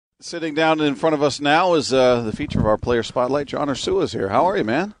Sitting down in front of us now is the feature of our player spotlight. John Ursua is here. How are you,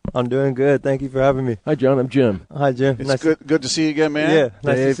 man? I'm doing good. Thank you for having me. Hi, John. I'm Jim. Hi, Jim. It's good to see you again, man. Yeah,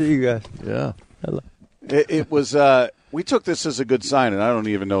 nice Dave. to see you guys. Yeah. Hello. It was. We took this as a good sign, and I don't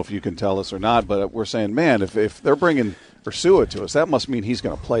even know if you can tell us or not, but we're saying, man, if they're bringing Ursua to us, that must mean he's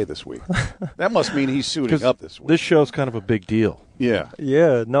going to play this week. That must mean he's suiting up this week. This show's kind of a big deal. Yeah.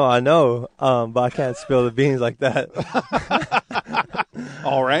 Yeah, no, I know, but I can't spill the beans like that.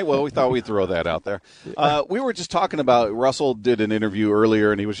 All right. Well, we thought we'd throw that out there. We were just talking about. Russell did an interview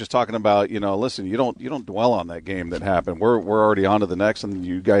earlier, and he was just talking about, listen, you don't dwell on that game that happened. We're already on to the next, and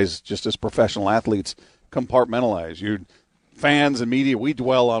you guys, just as professional athletes, compartmentalize. You fans and media, we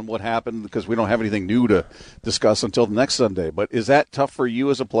dwell on what happened because we don't have anything new to discuss until the next Sunday. But is that tough for you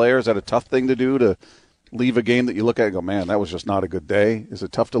as a player? Is that a tough thing to do, to leave a game that you look at and go, man, that was just not a good day? Is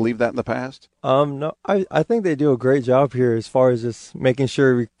it tough to leave that in the past? No, I think they do a great job here as far as just making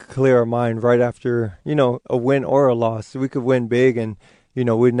sure we clear our mind right after, a win or a loss. We could win big and,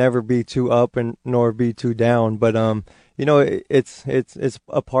 we'd never be too up and nor be too down. But, it's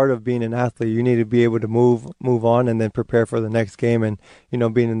a part of being an athlete. You need to be able to move on and then prepare for the next game. And,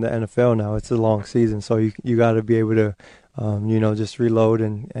 being in the NFL now, it's a long season. So you got to be able to, just reload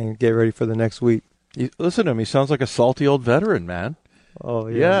and get ready for the next week. Listen to him. He sounds like a salty old veteran, man. Oh,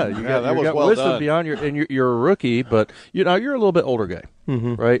 yeah. You that was got well wisdom done. beyond you're a rookie, but you're a little bit older guy,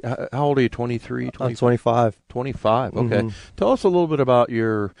 right? How old are you? 23, 24? I'm 25. 25. Okay. Tell us a little bit about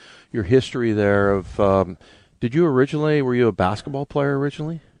your history there. Were you a basketball player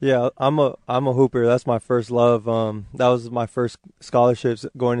originally? Yeah, I'm a hooper. That's my first love. That was my first scholarships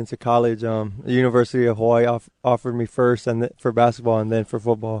going into college. The University of Hawaii offered me first and for basketball and then for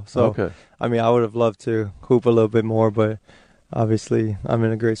football. So, okay. I mean, I would have loved to hoop a little bit more, but obviously I'm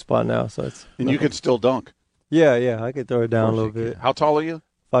in a great spot now. So it's And you can still dunk. Yeah, I could throw it down a little bit. How tall are you?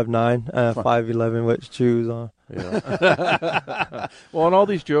 5'9", 5'11" with shoes on. Yeah. Well, and all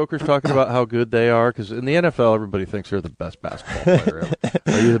these jokers talking about how good they are, because in the NFL, everybody thinks they're the best basketball player ever.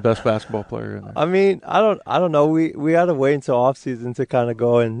 Are you the best basketball player in there? I mean, I don't know. We had to wait until off season to kind of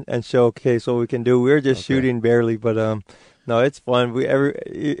go and showcase what we can do. We were just shooting barely, but no, it's fun.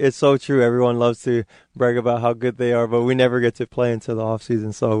 It's so true. Everyone loves to brag about how good they are, but we never get to play until the off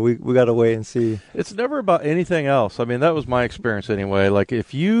season. So we got to wait and see. It's never about anything else. I mean, that was my experience anyway. Like,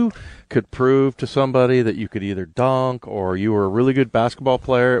 if you could prove to somebody that you could either dunk or you were a really good basketball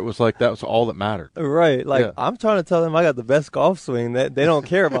player, it was like that was all that mattered. Right. Like, Yeah. I'm trying to tell them I got the best golf swing. That they don't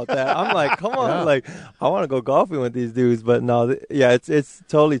care about that. I'm like, come on. Yeah. Like, I want to go golfing with these dudes. But no, it's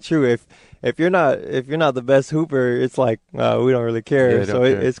totally true. If you're not the best hooper, it's like we don't really care. Yeah, So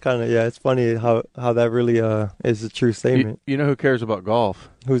it's kind of it's funny how that really is a true statement. You know who cares about golf?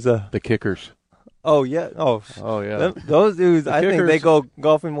 Who's The kickers. Oh yeah. Oh yeah. those dudes. I think they kickers- go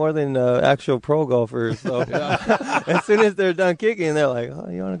golfing more than actual pro golfers. So as soon as they're done kicking, they're like, "Oh,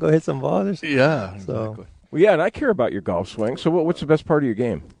 you want to go hit some balls?" Or something? Yeah, So- exactly. Well, yeah, and I care about your golf swing. So what's the best part of your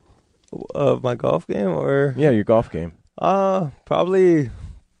game? My golf game, or Yeah, your golf game. probably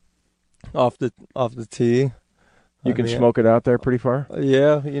off the tee. You can smoke it out there pretty far?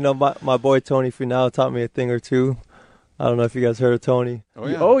 Yeah, my boy Tony Finau taught me a thing or two. I don't know if you guys heard of Tony.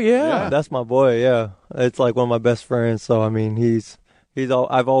 Oh, yeah. That's my boy. Yeah, it's like one of my best friends. So I mean,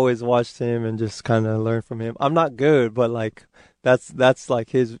 I've always watched him and just kind of learned from him. I'm not good, but like that's like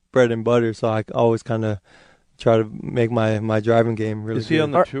his bread and butter. So I always kind of try to make my driving game really. Is he good.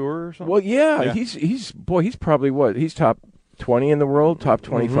 on the tour or something? Well, yeah. He's probably what? He's top 20 in the world, top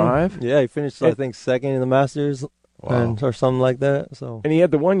 25? Yeah, he finished I think second in the Masters. Wow. Or something like that. So And he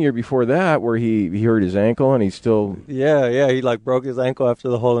had the 1 year before that where he hurt his ankle and he's still... yeah, he like broke his ankle after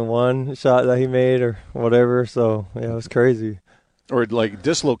the hole-in-one shot that he made or whatever. So yeah, it was crazy. Or like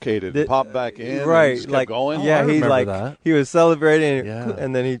dislocated, popped back in, right? and just kept Like going. yeah, I he remember like that. he was celebrating, Yeah.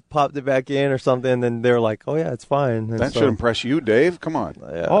 and then he popped it back in or something. And then they were like, "Oh yeah, it's fine." And That so, should impress you, Dave. Come on.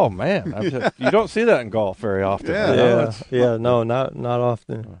 Yeah. Oh, man. You don't see that in golf very often. Yeah. No, not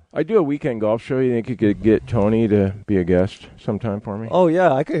often. I do a weekend golf show. You think you could get Tony to be a guest sometime for me? Oh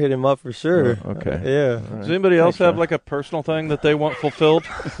yeah, I could hit him up for sure. Oh, okay. Yeah. Does anybody else Thanks, have John. like a personal thing that they want fulfilled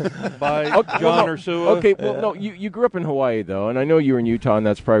by John Ursua? Okay, well, no, you grew up in Hawaii, though, and I know you were in Utah, and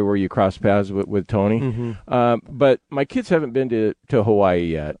that's probably where you crossed paths with Tony. But my kids haven't been to Hawaii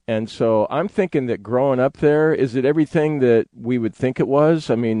yet, and so I'm thinking that growing up there, is it everything that we would think it was?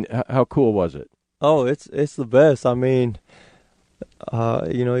 I mean, how cool was it? Oh, it's the best. I mean,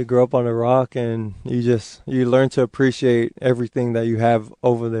 you grow up on a rock and you learn to appreciate everything that you have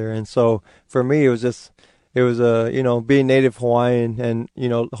over there. And so for me, it was just, it was being native Hawaiian, and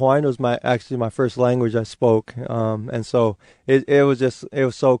Hawaiian was actually my first language I spoke, and so it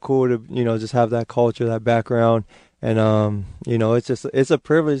was so cool to just have that culture, that background, and it's a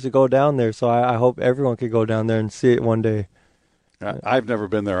privilege to go down there. So I hope everyone could go down there and see it one day. I've never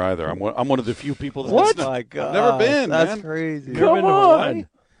been there either. I'm one of the few people that's What? My God, I've never been. That's man. crazy. Come on.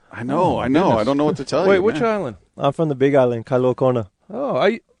 I know. I don't know what to tell you. Wait, which man. island? I'm from the Big Island, Kailua Kona. Oh,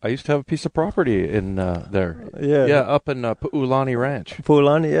 I used to have a piece of property in there. Yeah, up in Pu'ulani Ranch.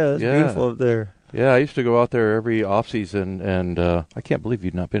 Pu'ulani, yeah, it's Yeah. beautiful up there. Yeah, I used to go out there every off season, and I can't believe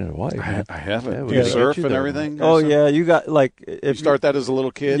you've not been to Hawaii. I haven't. Yeah, Do we you gotta surf get you and there. everything? Oh yeah, you got if You start that as a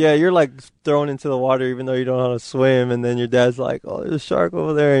little kid? Yeah, you're like thrown into the water even though you don't know how to swim, and then your dad's like, "Oh, there's a shark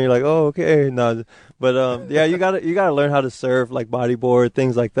over there," and you're like, "Oh, okay." No, but yeah, you gotta learn how to surf, like bodyboard,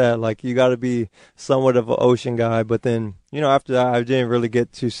 things like that. Like you gotta be somewhat of an ocean guy. But then after that, I didn't really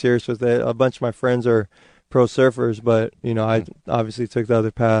get too serious with it. A bunch of my friends are pro surfers, but I obviously took the other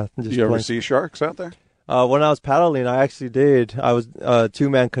path. And Did just you ever played. see sharks out there? When I was paddling, I actually did. I was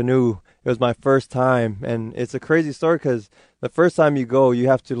two-man canoe. It was my first time, and it's a crazy story because the first time you go, you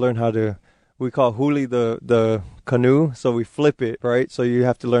have to learn how to. We call huli the canoe, so we flip it, right? So you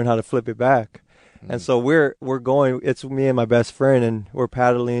have to learn how to flip it back. And so we're going. It's me and my best friend, and we're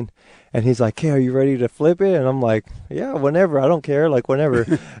paddling. And he's like, "Hey, are you ready to flip it?" And I'm like, "Yeah, whenever. I don't care, like whenever."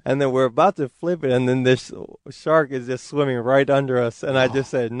 And then we're about to flip it, and then this shark is just swimming right under us. And I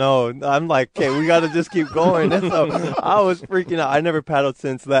just said, "No." I'm like, "Okay, we got to just keep going." And so I was freaking out. I never paddled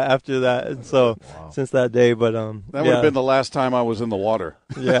since that. After that, and so since that day. But That would have been the last time I was in the water.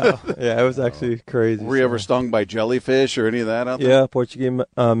 yeah, it was actually crazy. Were you ever stung by jellyfish or any of that out there? Yeah, Portuguese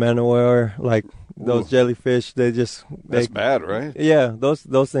manoir, like those jellyfish. That's bad, right? Yeah,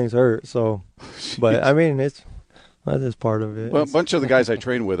 those things hurt. So, but I mean, that is part of it. Well, a bunch of the guys I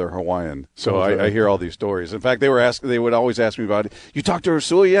train with are Hawaiian, so I hear all these stories. In fact, they would always ask me about it. You talked to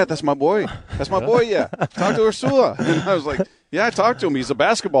Ursua yet? That's my boy. Yeah. Talk to Ursua. And I was like, yeah, I talked to him. He's a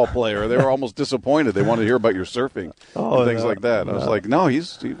basketball player. They were almost disappointed. They wanted to hear about your surfing and things like that. I was like, no, he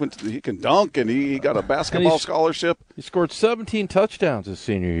can dunk, and he got a basketball scholarship. He scored 17 touchdowns his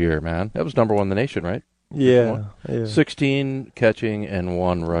senior year, man. That was number one in the nation, right? Yeah. 16 catching and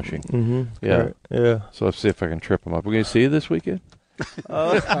 1 rushing. Mm-hmm. Yeah. Right. Yeah. So let's see if I can trip him up. We're going to see you this weekend?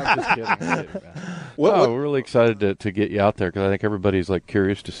 I'm just kidding. Man. We're really excited to get you out there because I think everybody's like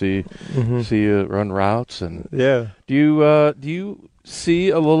curious to see you run routes. And yeah. Do you see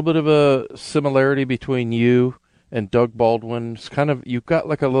a little bit of a similarity between you and Doug Baldwin? It's kind of, you've got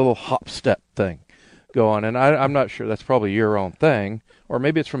like a little hop step thing going, and I'm not sure that's probably your own thing, or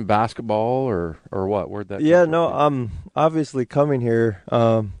maybe it's from basketball or what. Where'd that? Yeah, no, obviously coming here,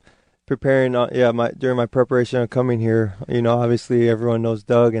 preparing. During my preparation of coming here, obviously everyone knows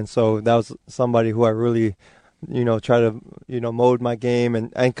Doug, and so that was somebody who I really, try to, mold my game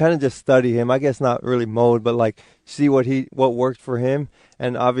and kind of just study him. I guess not really mold, but like see what worked for him.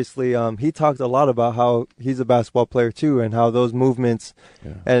 And obviously, he talked a lot about how he's a basketball player too, and how those movements,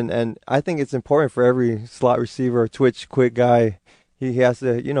 and I think it's important for every slot receiver or twitch quick guy. He has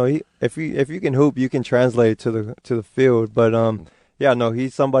to, if you can hoop, you can translate to the field. But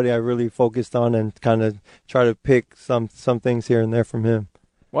he's somebody I really focused on and kind of try to pick some things here and there from him.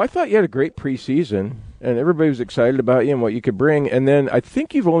 Well, I thought you had a great preseason, and everybody was excited about you and what you could bring. And then I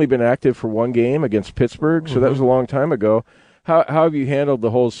think you've only been active for one game against Pittsburgh, so that was a long time ago. How have you handled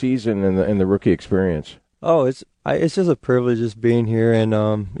the whole season and the rookie experience? Oh, it's just a privilege just being here and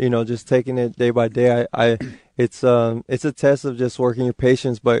just taking it day by day. It's a test of just working your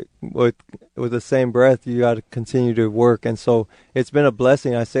patience, but with the same breath, you got to continue to work. And so it's been a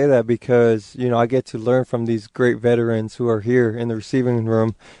blessing. I say that because I get to learn from these great veterans who are here in the receiving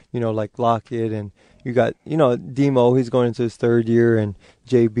room. Like Lockett, and you got Demo. He's going into his 3rd year, and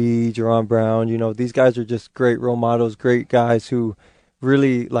JB, Jerron Brown. These guys are just great role models, great guys who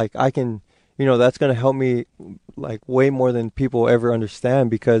really I can. That's going to help me like way more than people ever understand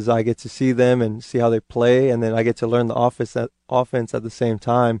because I get to see them and see how they play, and then I get to learn the offense at the same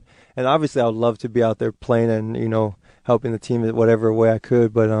time. And obviously, I would love to be out there playing and helping the team in whatever way I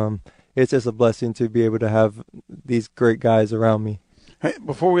could. But it's just a blessing to be able to have these great guys around me. Hey,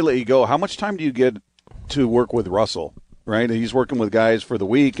 before we let you go, how much time do you get to work with Russell? Right, he's working with guys for the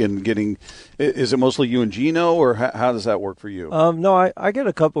week and getting. Is it mostly you and Gino, or how does that work for you? No, I get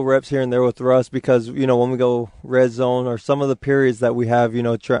a couple reps here and there with Russ because when we go red zone or some of the periods that we have,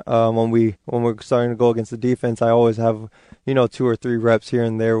 when we're starting to go against the defense, I always have 2 or 3 reps here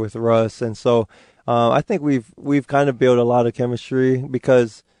and there with Russ, and so I think we've kind of built a lot of chemistry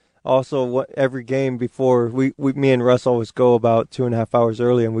because also every game before me and Russ always go about 2.5 hours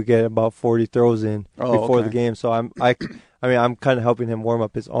early, and we get about 40 throws in before the game. So I'm kind of helping him warm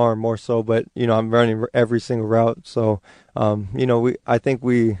up his arm more so, but I'm running every single route. So I think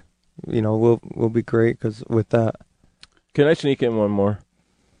we'll be great because with that. Can I sneak in one more?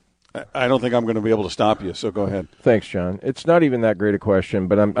 I don't think I'm going to be able to stop you, so go ahead. Thanks, John. It's not even that great a question,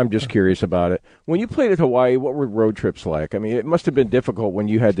 but I'm just curious about it. When you played at Hawaii, what were road trips like? I mean, it must have been difficult when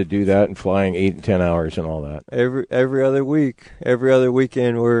you had to do that and flying 8 and 10 hours and all that. Every other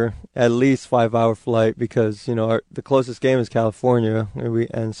weekend, we're at least 5-hour flight because the closest game is California,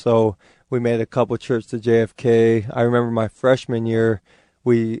 and so we made a couple trips to JFK. I remember my freshman year,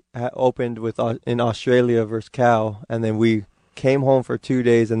 we opened in Australia versus Cal, and then we came home for 2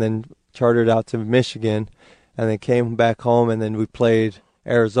 days and then chartered out to Michigan and then came back home, and then we played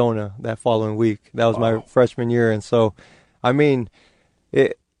Arizona that following week. That was my freshman year. And so, I mean,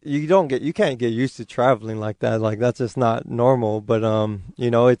 you can't get used to traveling like that. Like, that's just not normal. But,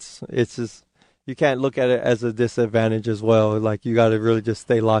 it's just, you can't look at it as a disadvantage as well. Like, you got to really just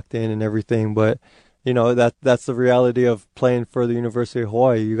stay locked in and everything. But, that's the reality of playing for the University of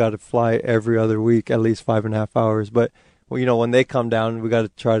Hawaii. You got to fly every other week, at least 5.5 hours. But, when they come down, we got to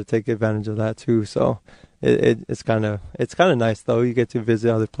try to take advantage of that too. So it's kind of nice though. You get to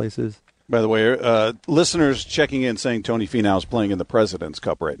visit other places. By the way, listeners checking in saying Tony Finau is playing in the President's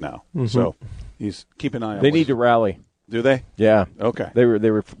Cup right now. Mm-hmm. So keep an eye on. They need to rally. Do they? Yeah. Okay. They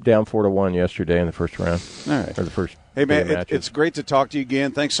were down 4-1 yesterday in the first round. All right. Or the first. Hey man, it's great to talk to you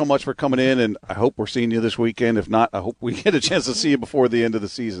again. Thanks so much for coming in, and I hope we're seeing you this weekend. If not, I hope we get a chance to see you before the end of the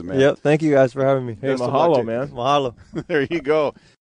season, man. Yep. Thank you guys for having me. Hey, mahalo, man. Mahalo. There you go.